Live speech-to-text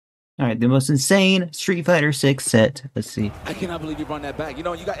Alright, the most insane Street Fighter 6 set. Let's see. I cannot believe you run that back. You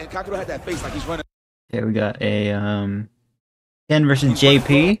know, you got, and Kakuto had that face like he's running. Okay, we got a Ken versus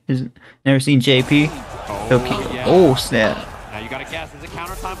JP. Never seen JP. Oh snap! Now you gotta guess, is it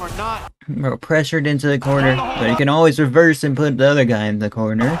counter time or not? Bro, pressured into the corner, but you can always reverse and put the other guy in the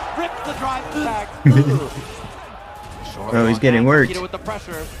corner. Rip the drive back. Bro, he's getting worked. With the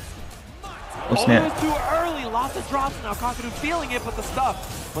pressure. Oh snap! It was too early. Lots of drops now. Kakuto feeling it, but the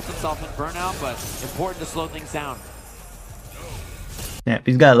stuff puts himself in burnout. But important to slow things down. Snap!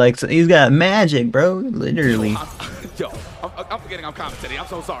 He's got magic, bro. Literally. I'm forgetting I'm commentating. I'm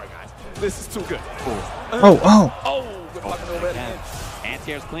so sorry, guys. This is too good.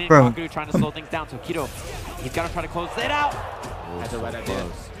 Anti-air's clean. Bro. Kakuto trying to slow things down. So Kido, he's gotta try to close it out. That's right at the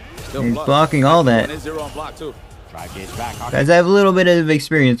end. He's blocking all that. Zero on block too. Drive gauge back. Guys, I have a little bit of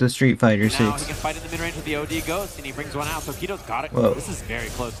experience with Street Fighter 6. Now he can fight in the mid-range with the OD Ghost, and he brings one out. So Kido's got it. Whoa. This is very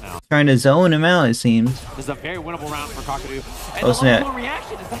close now. Trying to zone him out, it seems. This is a very winnable round for Kakuto. And Oh, the snap. level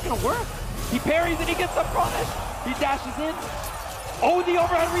reaction, is that gonna work? He parries and he gets the punish. He dashes in. Oh, the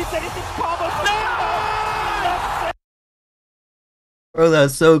overhead reset. He thinks combo. No! Bro,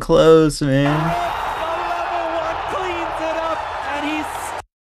 that's so close, man. Level 1 cleans it up, and he's...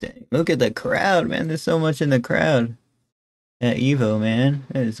 Dang, look at the crowd, man. There's so much in the crowd. At Evo, man.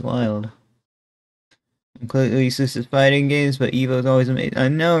 That is wild. I'm clearly used to fighting games, but Evo's always amazing. I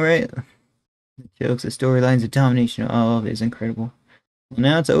know, right? The jokes, the storylines, the domination, all of it is incredible. Well,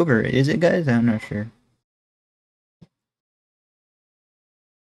 now it's over. Is it, guys? I'm not sure.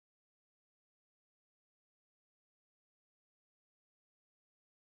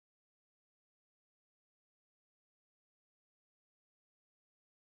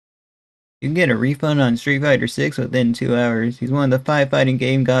 You can get a refund on Street Fighter 6 within 2 hours. He's one of the 5 fighting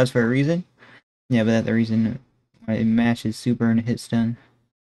game gods for a reason. Yeah, but that's the reason why it matches super and hit stun.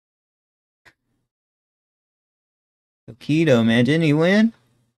 Kido, man, didn't he win?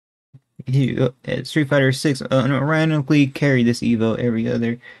 At Street Fighter 6 randomly carried this Evo every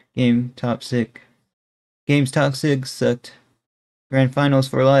other game. Top 6. Games top 6 sucked. Grand finals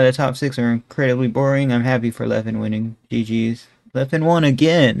for a lot of top 6 are incredibly boring. I'm happy for Leffen winning. GG's. Leffen won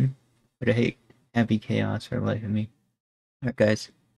again. But I hate happy chaos for the life of me. Alright, guys.